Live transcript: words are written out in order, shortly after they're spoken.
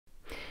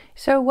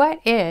So what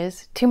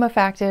is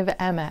tumefactive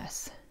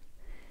MS?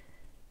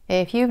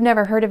 If you've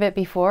never heard of it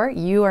before,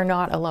 you are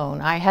not alone.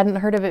 I hadn't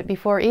heard of it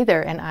before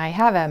either, and I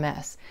have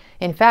MS.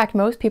 In fact,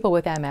 most people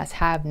with MS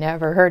have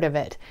never heard of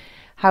it.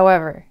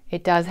 However,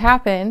 it does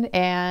happen,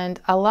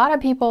 and a lot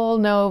of people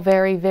know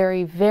very,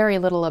 very, very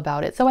little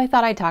about it. So I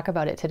thought I'd talk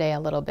about it today a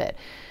little bit.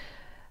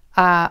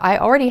 I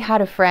already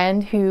had a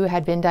friend who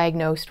had been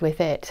diagnosed with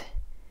it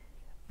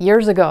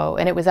years ago,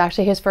 and it was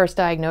actually his first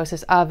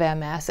diagnosis of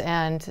MS,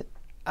 and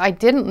I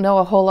didn't know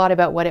a whole lot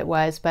about what it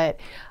was, but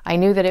I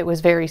knew that it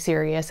was very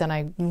serious, and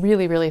I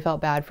really, really felt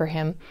bad for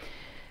him.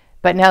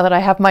 But now that I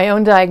have my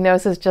own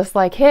diagnosis just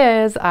like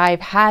his, I've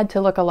had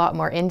to look a lot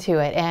more into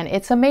it, and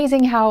it's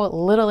amazing how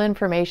little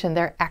information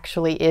there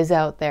actually is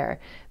out there.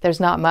 There's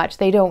not much.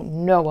 They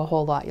don't know a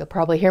whole lot. You'll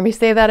probably hear me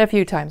say that a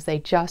few times. They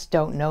just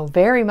don't know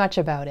very much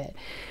about it.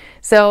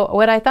 So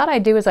what I thought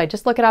I'd do is I'd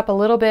just look it up a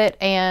little bit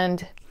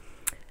and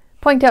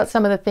point out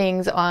some of the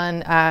things on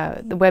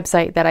the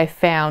website that I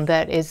found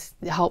that is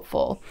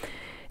helpful.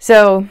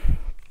 So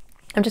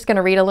I'm just going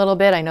to read a little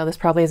bit. I know this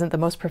probably isn't the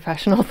most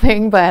professional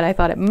thing, but I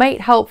thought it might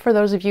help for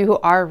those of you who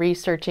are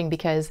researching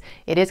because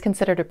it is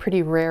considered a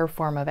pretty rare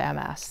form of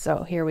MS.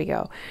 So here we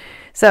go.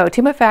 So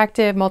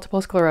tumefactive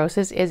multiple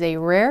sclerosis is a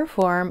rare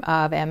form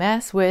of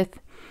MS with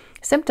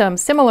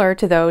symptoms similar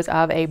to those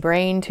of a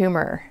brain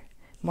tumor.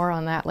 More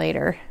on that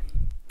later.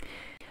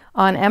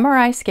 On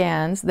MRI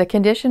scans, the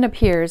condition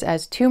appears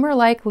as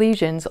tumor-like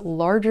lesions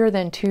larger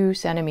than 2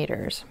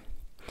 centimeters.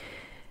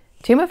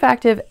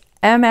 Tumefactive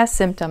MS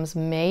symptoms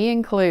may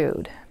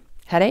include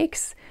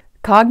headaches,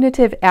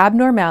 cognitive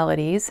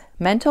abnormalities,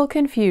 mental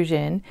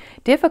confusion,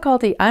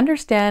 difficulty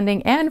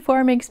understanding and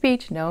forming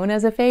speech known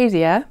as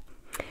aphasia,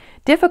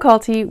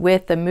 difficulty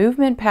with the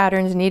movement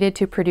patterns needed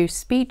to produce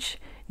speech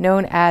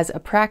known as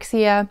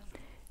apraxia,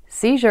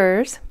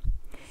 seizures,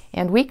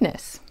 and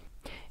weakness.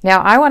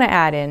 Now I want to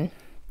add in,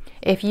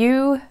 if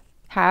you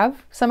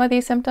have some of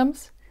these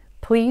symptoms,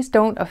 please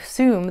don't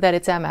assume that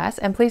it's MS,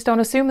 and please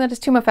don't assume that it's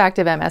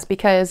tumefactive MS,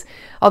 because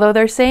although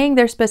they're saying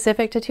they're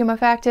specific to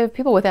tumefactive,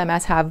 people with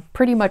MS have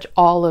pretty much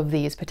all of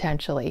these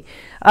potentially,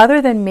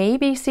 other than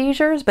maybe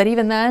seizures, but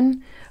even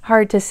then,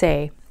 hard to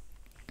say.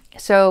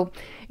 So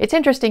it's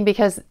interesting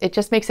because it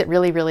just makes it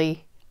really,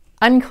 really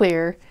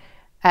unclear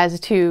as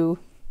to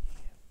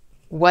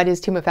what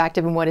is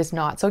tumefactive and what is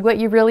not. So what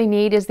you really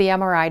need is the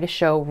MRI to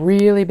show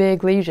really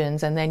big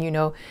lesions, and then you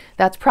know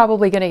that's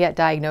probably going to get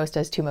diagnosed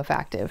as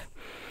tumefactive.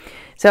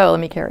 So let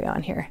me carry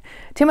on here.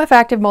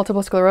 Tumefactive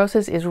multiple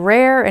sclerosis is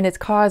rare and its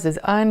cause is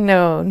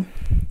unknown.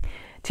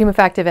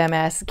 Tumefactive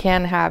MS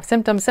can have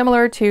symptoms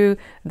similar to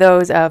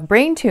those of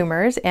brain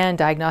tumors, and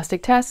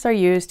diagnostic tests are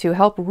used to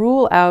help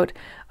rule out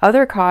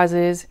other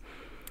causes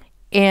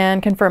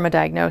and confirm a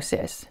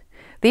diagnosis.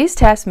 These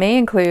tests may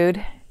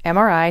include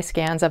MRI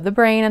scans of the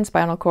brain and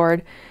spinal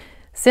cord.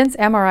 Since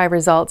MRI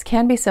results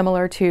can be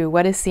similar to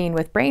what is seen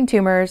with brain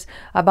tumors,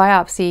 a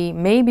biopsy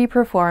may be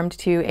performed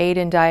to aid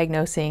in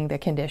diagnosing the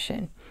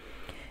condition.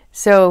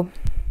 So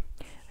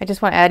I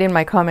just want to add in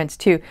my comments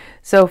too.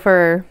 So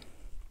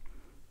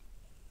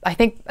I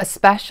think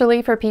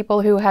especially for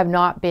people who have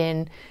not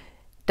been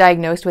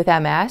diagnosed with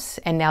MS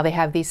and now they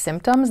have these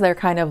symptoms, they're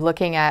kind of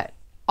looking at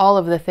all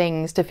of the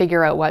things to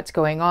figure out what's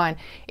going on.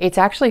 It's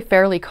actually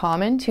fairly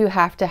common to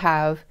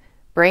have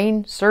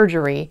brain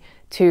surgery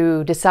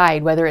to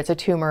decide whether it's a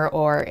tumor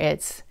or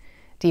it's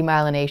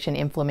demyelination,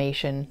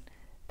 inflammation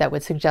that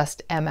would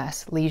suggest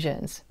MS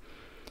lesions.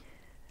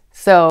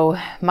 So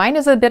mine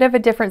is a bit of a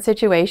different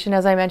situation,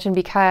 as I mentioned,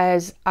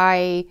 because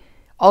I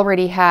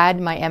already had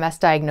my MS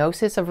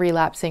diagnosis of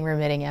relapsing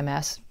remitting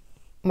MS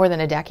more than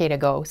a decade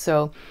ago.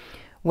 So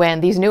when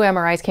these new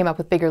MRIs came up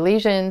with bigger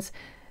lesions,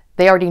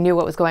 they already knew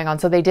what was going on,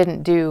 so they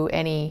didn't do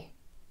any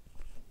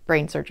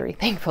brain surgery,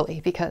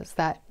 thankfully, because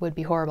that would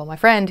be horrible. My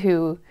friend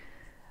who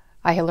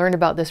I had learned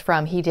about this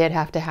from, he did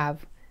have to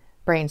have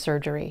brain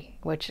surgery,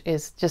 which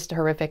is just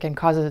horrific and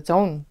causes its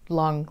own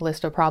long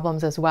list of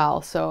problems as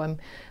well. So I'm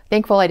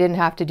thankful I didn't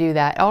have to do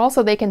that.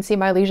 Also, they can see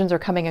my lesions are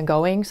coming and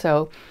going,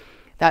 so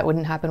that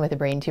wouldn't happen with a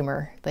brain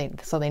tumor.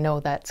 So they know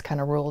that's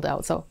kind of ruled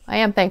out. So I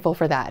am thankful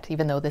for that,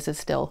 even though this is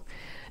still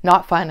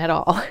not fun at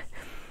all.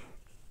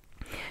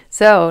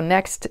 So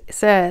next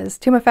says,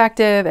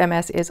 tumefactive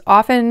MS is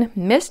often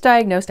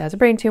misdiagnosed as a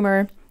brain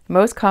tumor,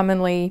 most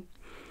commonly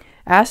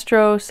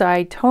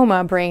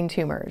astrocytoma brain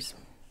tumors.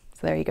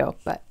 So there you go,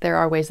 but there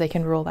are ways they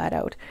can rule that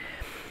out.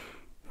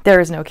 There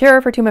is no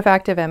cure for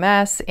tumefactive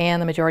MS,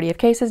 and the majority of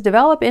cases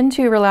develop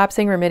into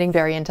relapsing remitting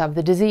variant of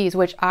the disease,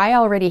 which I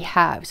already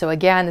have. So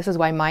again, this is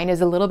why mine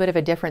is a little bit of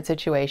a different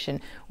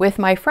situation. With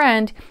my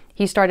friend,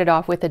 he started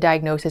off with the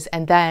diagnosis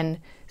and then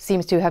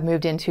seems to have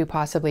moved into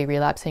possibly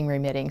relapsing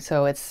remitting.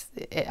 So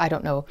I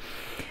don't know.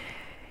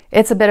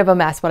 It's a bit of a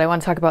mess, but I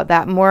want to talk about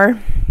that more.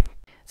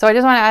 So I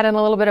just want to add in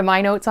a little bit of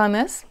my notes on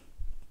this.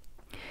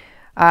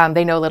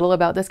 They know little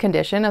about this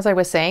condition. As I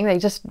was saying, they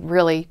just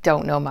really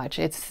don't know much.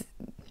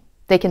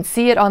 They can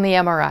see it on the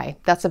MRI.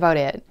 That's about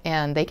it.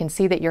 And they can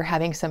see that you're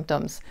having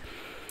symptoms.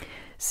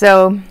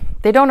 So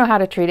they don't know how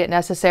to treat it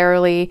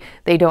necessarily.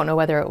 They don't know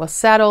whether it will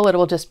settle, it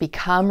will just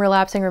become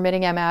relapsing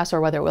remitting MS,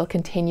 or whether it will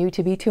continue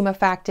to be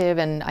tumefactive.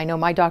 And I know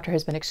my doctor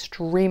has been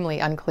extremely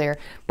unclear,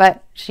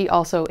 but she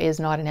also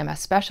is not an MS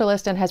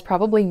specialist and has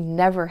probably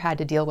never had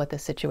to deal with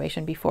this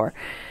situation before.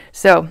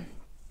 So,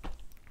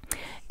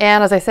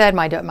 and as I said,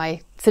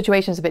 my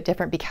situation is a bit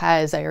different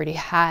because I already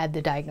had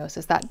the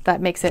diagnosis. That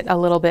makes it a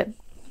little bit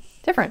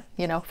different,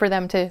 you know, for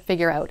them to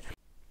figure out.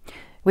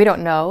 We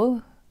don't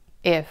know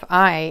if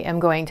I am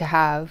going to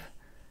have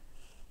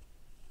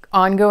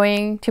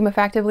ongoing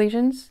tumefactive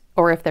lesions,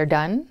 or if they're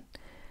done,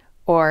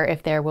 or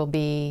if there will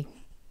be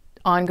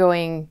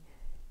ongoing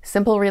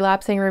simple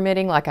relapsing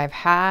remitting like I've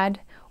had,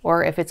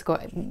 or if it's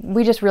going,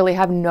 we just really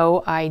have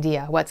no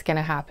idea what's going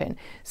to happen.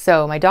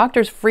 So my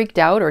doctor's freaked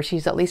out, or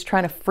she's at least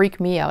trying to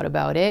freak me out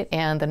about it,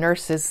 and the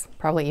nurse is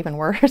probably even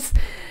worse.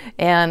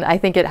 And I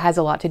think it has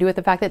a lot to do with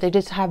the fact that they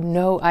just have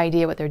no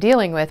idea what they're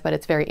dealing with, but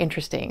it's very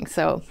interesting.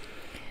 So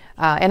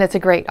and it's a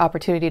great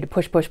opportunity to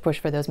push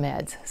for those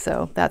meds.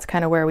 So that's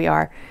kind of where we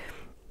are.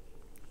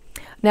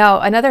 Now,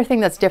 another thing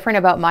that's different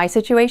about my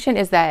situation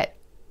is that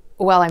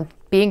while I'm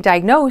being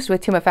diagnosed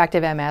with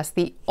tumefactive MS,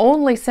 the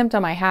only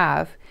symptom I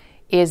have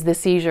is the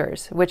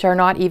seizures, which are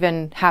not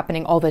even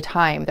happening all the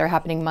time. They're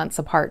happening months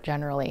apart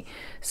generally.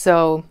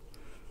 So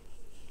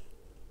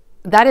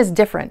that is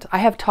different. I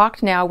have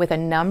talked now with a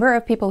number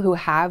of people who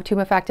have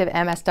tumefactive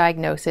MS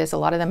diagnosis. A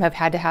lot of them have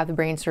had to have the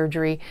brain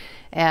surgery,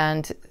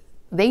 and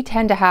they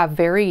tend to have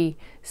very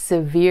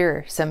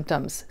severe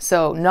symptoms.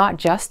 So not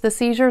just the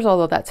seizures,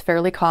 although that's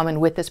fairly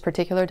common with this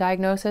particular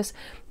diagnosis,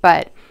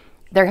 but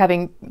they're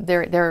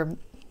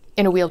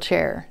in a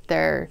wheelchair.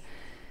 They're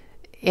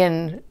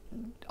in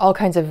all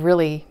kinds of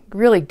really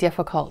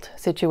difficult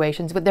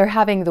situations, but they're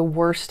having the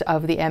worst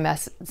of the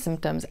MS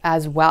symptoms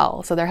as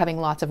well. So they're having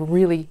lots of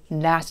really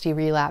nasty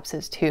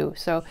relapses too.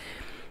 So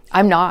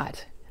I'm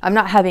not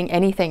having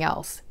anything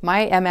else.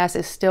 My MS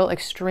is still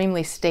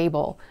extremely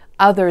stable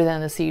other than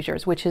the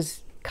seizures, which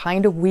is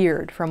kind of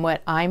weird from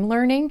what I'm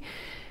learning.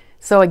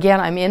 So again,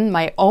 I'm in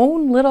my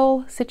own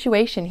little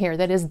situation here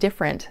that is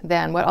different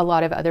than what a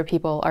lot of other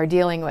people are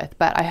dealing with.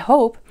 But I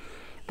hope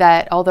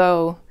that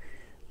although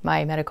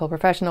my medical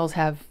professionals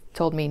have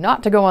told me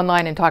not to go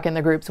online and talk in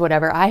the groups,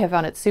 whatever, I have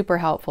found it super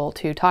helpful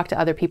to talk to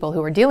other people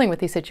who are dealing with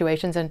these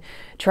situations and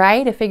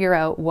try to figure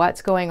out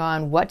what's going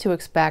on, what to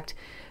expect,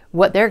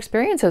 what their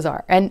experiences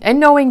are, and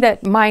knowing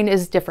that mine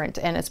is different.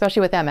 And especially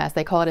with MS,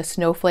 they call it a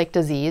snowflake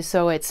disease,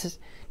 so it's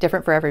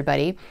different for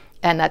everybody.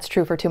 And that's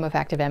true for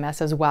tumefactive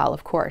MS as well,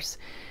 of course.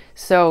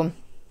 So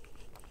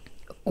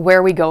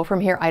where we go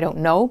from here, I don't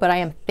know, but I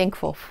am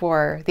thankful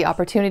for the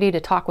opportunity to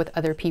talk with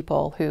other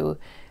people who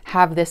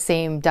have this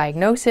same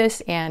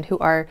diagnosis and who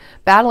are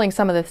battling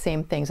some of the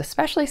same things,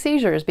 especially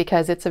seizures,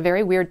 because it's a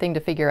very weird thing to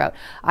figure out.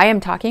 I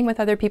am talking with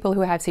other people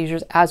who have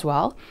seizures as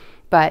well,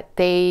 but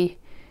they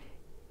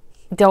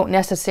don't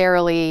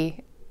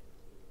necessarily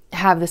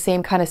have the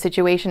same kind of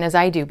situation as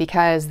I do,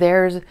 because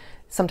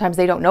sometimes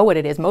they don't know what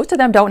it is. Most of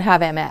them don't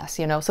have MS,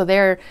 you know, so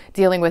they're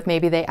dealing with,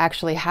 maybe they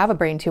actually have a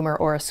brain tumor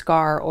or a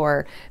scar,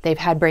 or they've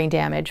had brain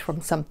damage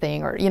from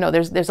something, or, you know,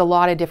 there's a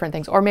lot of different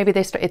things. Or maybe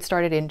it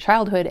started in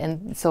childhood,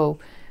 and so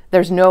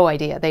there's no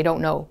idea. They don't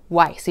know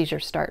why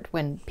seizures start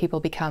when people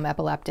become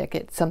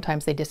epileptic.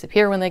 Sometimes they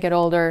disappear when they get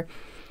older.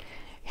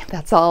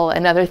 That's all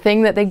another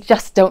thing that they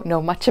just don't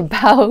know much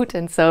about.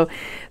 And so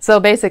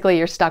basically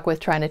you're stuck with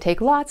trying to take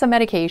lots of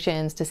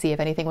medications to see if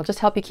anything will just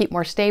help you keep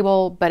more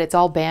stable, but it's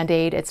all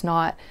Band-Aid. It's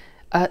not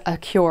a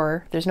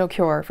cure. There's no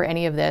cure for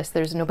any of this.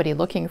 There's nobody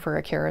looking for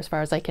a cure as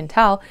far as I can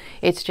tell.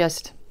 It's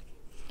just,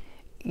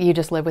 you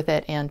just live with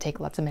it and take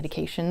lots of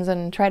medications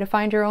and try to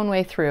find your own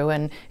way through.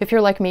 And if you're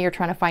like me, you're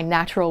trying to find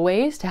natural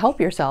ways to help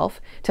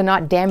yourself to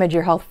not damage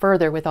your health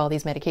further with all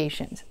these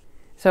medications.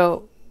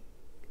 So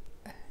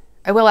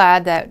I will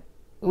add that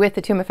with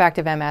the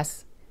tumefactive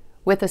MS,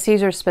 with the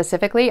seizures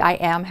specifically, I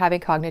am having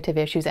cognitive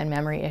issues and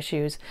memory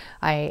issues.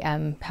 I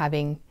am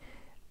having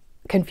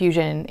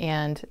confusion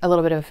and a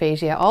little bit of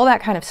aphasia, all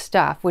that kind of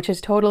stuff, which is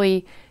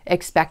totally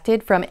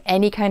expected from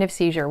any kind of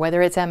seizure,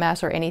 whether it's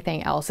MS or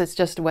anything else. It's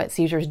just what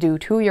seizures do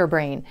to your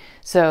brain.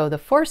 So the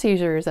 4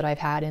 seizures that I've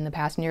had in the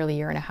past nearly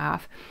year and a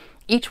half,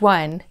 each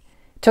one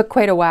took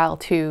quite a while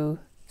to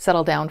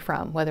settle down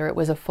from, whether it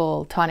was a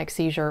full tonic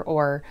seizure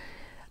or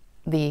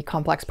the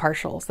complex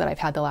partials that I've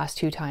had the last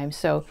 2 times.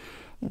 So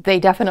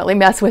they definitely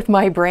mess with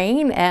my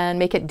brain and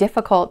make it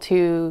difficult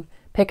to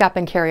pick up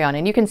and carry on.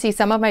 And you can see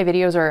some of my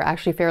videos are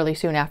actually fairly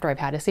soon after I've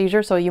had a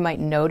seizure, so you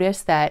might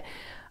notice that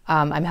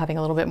I'm having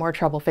a little bit more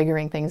trouble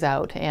figuring things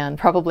out, and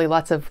probably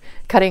lots of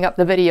cutting up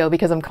the video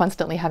because I'm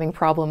constantly having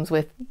problems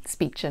with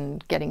speech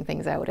and getting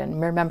things out and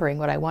remembering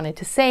what I wanted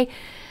to say.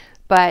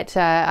 But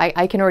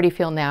I can already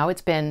feel now,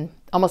 it's been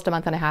almost a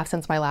month and a half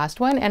since my last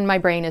one, and my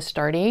brain is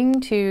starting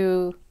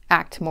to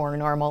act more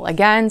normal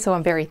again, so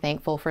I'm very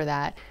thankful for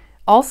that.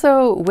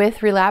 Also,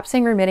 with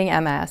relapsing remitting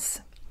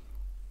MS,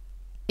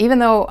 even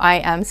though I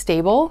am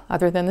stable,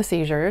 other than the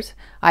seizures,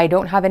 I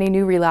don't have any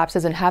new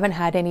relapses and haven't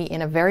had any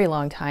in a very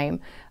long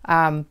time.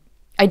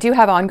 I I do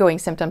have ongoing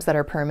symptoms that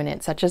are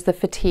permanent, such as the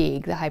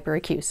fatigue, the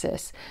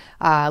hyperacusis,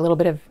 a little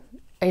bit of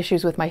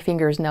issues with my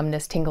fingers,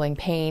 numbness, tingling,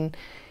 pain,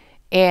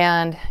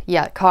 and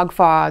yeah, cog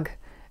fog.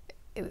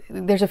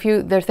 There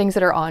are things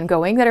that are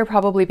ongoing that are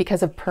probably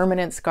because of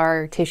permanent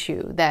scar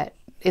tissue that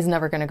is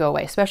never going to go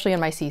away, especially in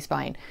my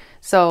C-spine.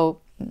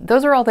 So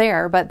those are all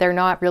there, but they're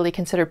not really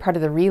considered part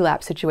of the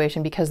relapse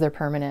situation because they're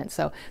permanent.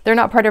 So they're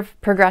not part of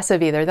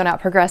progressive either. They're not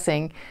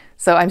progressing.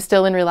 So I'm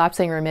still in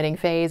relapsing remitting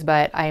phase,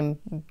 but I'm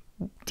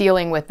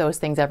dealing with those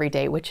things every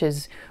day, which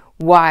is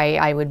why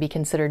I would be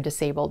considered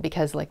disabled,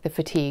 because like the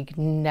fatigue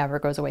never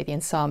goes away. The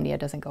insomnia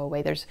doesn't go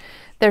away.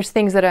 There's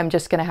things that I'm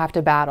just going to have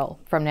to battle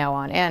from now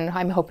on. And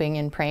I'm hoping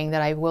and praying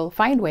that I will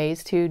find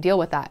ways to deal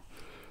with that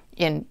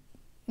in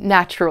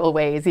natural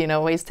ways,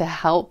 ways to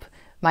help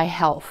my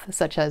health,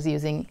 such as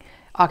using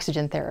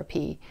oxygen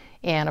therapy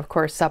and of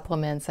course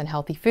supplements and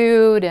healthy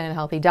food and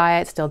healthy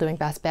diet, still doing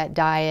best bet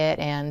diet,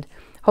 and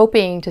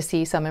hoping to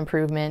see some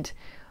improvement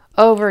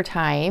over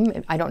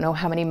time. I don't know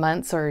how many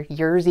months or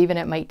years even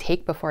it might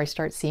take before I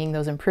start seeing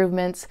those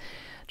improvements.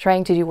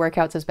 Trying to do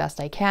workouts as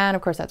best I can.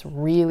 Of course, that's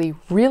really,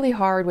 really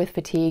hard with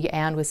fatigue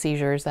and with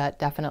seizures. That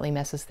definitely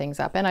messes things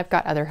up. And I've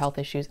got other health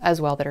issues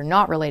as well that are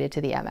not related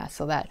to the MS.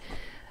 So that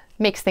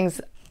makes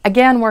things,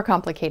 again, more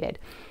complicated.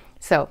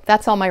 So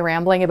that's all my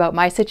rambling about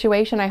my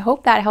situation. I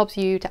hope that helps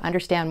you to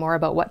understand more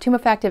about what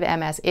tumefactive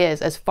MS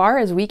is. As far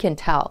as we can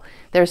tell,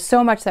 there's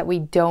so much that we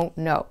don't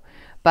know.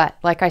 But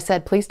like I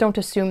said, please don't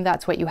assume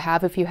that's what you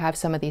have if you have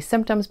some of these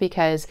symptoms,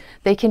 because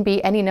they can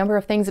be any number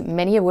of things,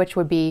 many of which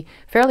would be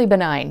fairly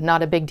benign,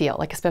 not a big deal,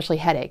 like especially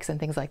headaches and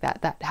things like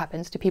that. That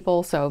happens to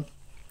people. So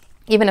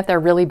even if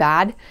they're really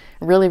bad,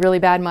 really, really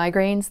bad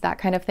migraines, that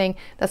kind of thing,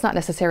 that's not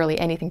necessarily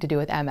anything to do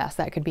with MS.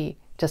 That could be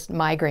just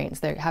migraines.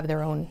 They have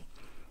their own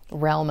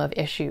realm of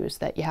issues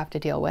that you have to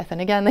deal with.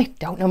 And again, they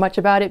don't know much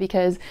about it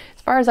because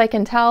as far as I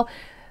can tell,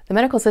 the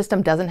medical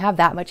system doesn't have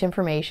that much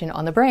information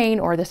on the brain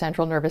or the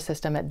central nervous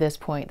system at this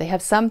point. They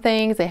have some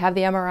things, they have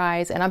the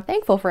MRIs, and I'm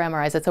thankful for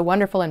MRIs. It's a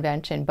wonderful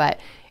invention, but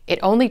it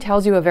only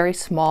tells you a very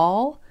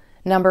small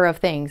number of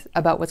things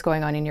about what's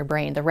going on in your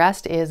brain. The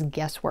rest is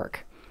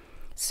guesswork.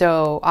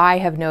 So I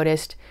have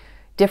noticed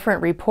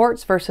different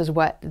reports versus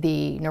what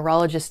the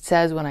neurologist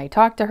says when I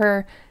talk to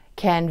her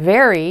can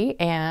vary,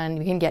 and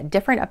you can get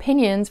different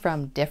opinions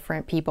from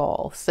different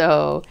people.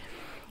 So,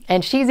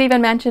 and she's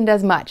even mentioned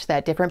as much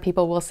that different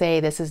people will say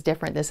this is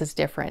different, this is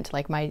different.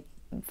 Like my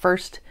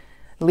first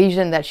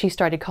lesion that she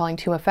started calling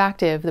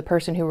tumefactive, the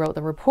person who wrote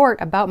the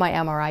report about my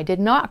MRI did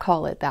not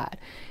call it that.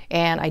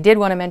 And I did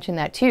want to mention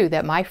that too,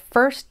 that my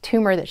first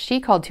tumor that she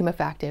called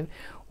tumefactive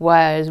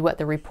was what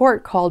the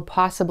report called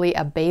possibly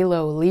a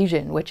Balo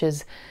lesion, which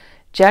is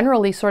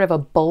generally sort of a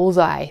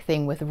bullseye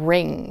thing with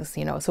rings,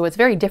 so it's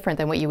very different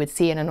than what you would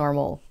see in a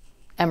normal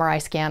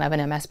MRI scan of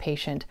an MS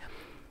patient.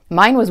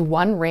 Mine was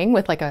one ring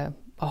with like a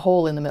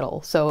hole in the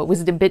middle, so it was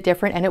a bit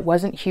different, and it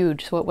wasn't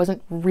huge, so it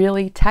wasn't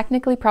really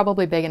technically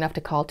probably big enough to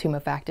call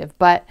tumefactive.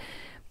 But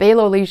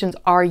Balo lesions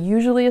are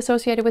usually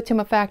associated with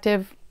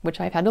tumefactive,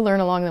 which I've had to learn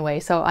along the way,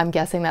 so I'm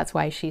guessing that's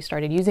why she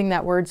started using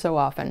that word so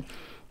often.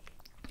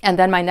 And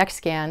then my next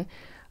scan,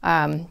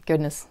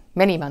 goodness,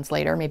 many months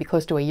later, maybe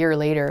close to a year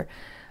later,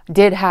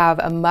 did have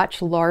a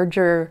much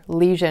larger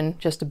lesion,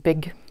 just a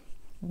big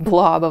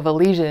blob of a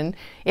lesion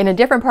in a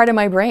different part of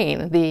my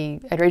brain.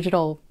 The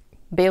original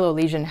Balo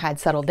lesion had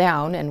settled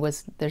down and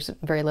there's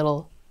very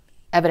little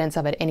evidence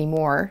of it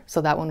anymore.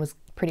 So that one was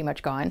pretty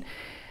much gone.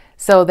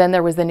 So then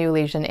there was the new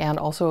lesion and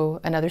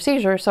also another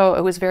seizure. So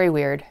it was very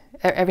weird.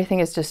 Everything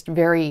is just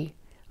very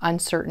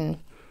uncertain.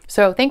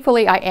 So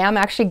thankfully I am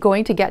actually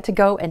going to get to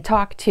go and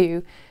talk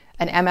to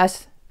an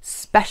MS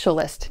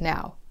specialist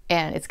now.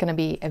 And it's going to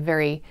be a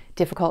very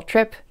difficult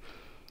trip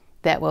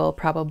that will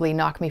probably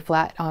knock me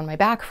flat on my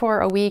back for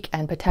a week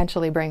and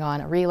potentially bring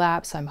on a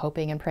relapse. I'm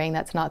hoping and praying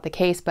that's not the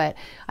case, but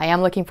I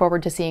am looking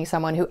forward to seeing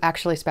someone who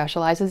actually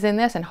specializes in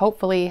this and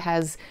hopefully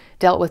has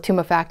dealt with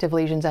tumefactive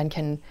lesions and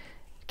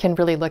can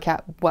really look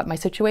at what my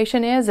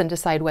situation is and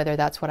decide whether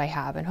that's what I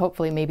have, and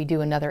hopefully maybe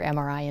do another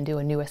MRI and do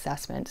a new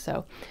assessment.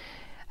 So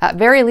at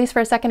very least for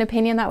a second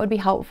opinion, that would be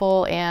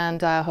helpful,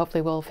 and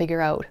hopefully we'll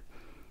figure out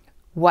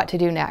what to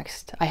do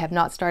next. I have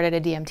not started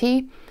a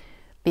DMT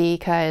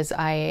because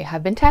I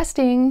have been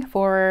testing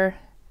for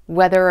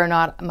whether or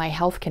not my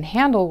health can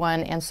handle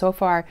one, and so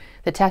far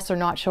the tests are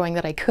not showing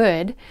that I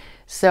could.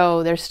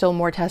 So there's still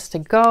more tests to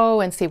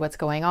go and see what's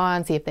going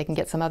on, see if they can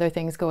get some other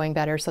things going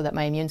better so that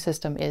my immune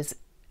system is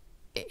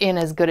in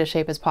as good a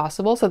shape as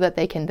possible so that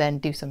they can then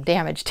do some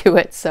damage to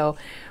it. So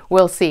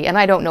we'll see. And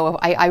I don't know if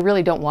I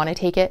really don't want to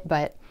take it,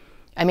 but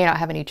I may not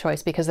have any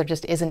choice because there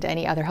just isn't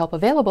any other help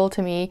available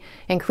to me,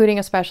 including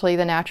especially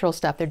the natural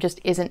stuff. There just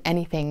isn't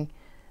anything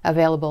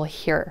available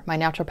here. My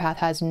naturopath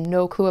has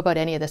no clue about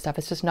any of this stuff.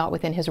 It's just not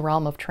within his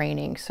realm of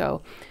training.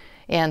 So,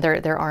 and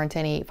there aren't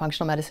any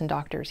functional medicine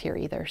doctors here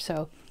either.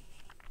 So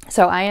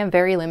I am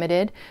very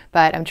limited,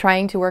 but I'm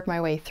trying to work my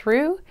way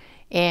through.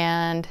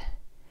 And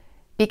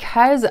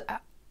because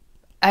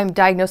I'm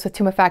diagnosed with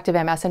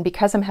tumefactive MS and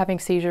because I'm having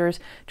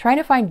seizures, trying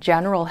to find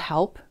general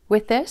help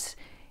with this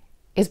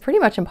is pretty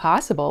much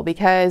impossible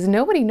because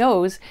nobody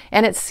knows,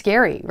 and it's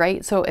scary,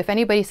 right? So if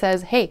anybody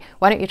says, hey,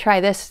 why don't you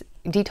try this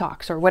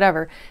detox or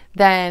whatever,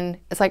 then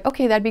it's like,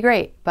 okay, that'd be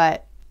great,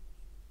 but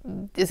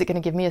is it going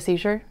to give me a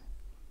seizure?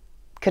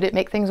 Could it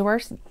make things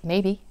worse?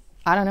 Maybe.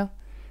 I don't know.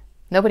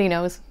 Nobody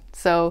knows.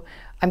 So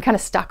I'm kind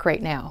of stuck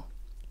right now.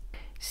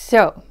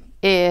 So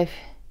if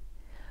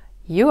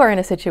you are in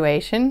a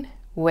situation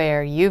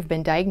where you've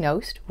been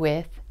diagnosed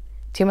with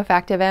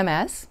Tumefactive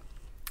MS,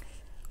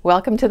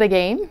 welcome to the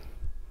game.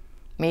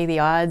 May the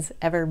odds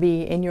ever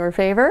be in your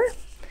favor.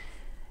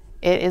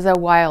 It is a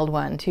wild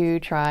one to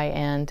try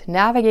and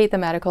navigate the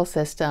medical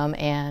system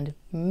and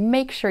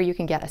make sure you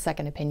can get a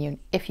second opinion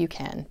if you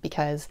can,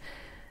 because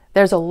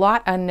there's a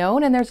lot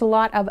unknown and there's a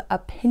lot of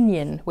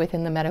opinion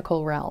within the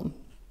medical realm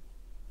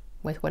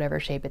with whatever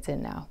shape it's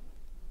in now.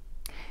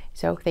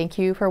 So thank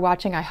you for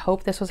watching. I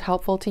hope this was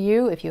helpful to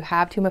you. If you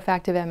have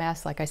Tumefactive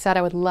MS, like I said,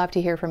 I would love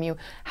to hear from you,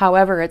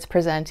 however it's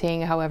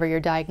presenting, however your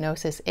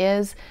diagnosis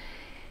is.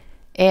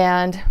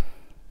 And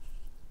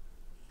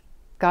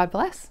God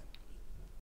bless.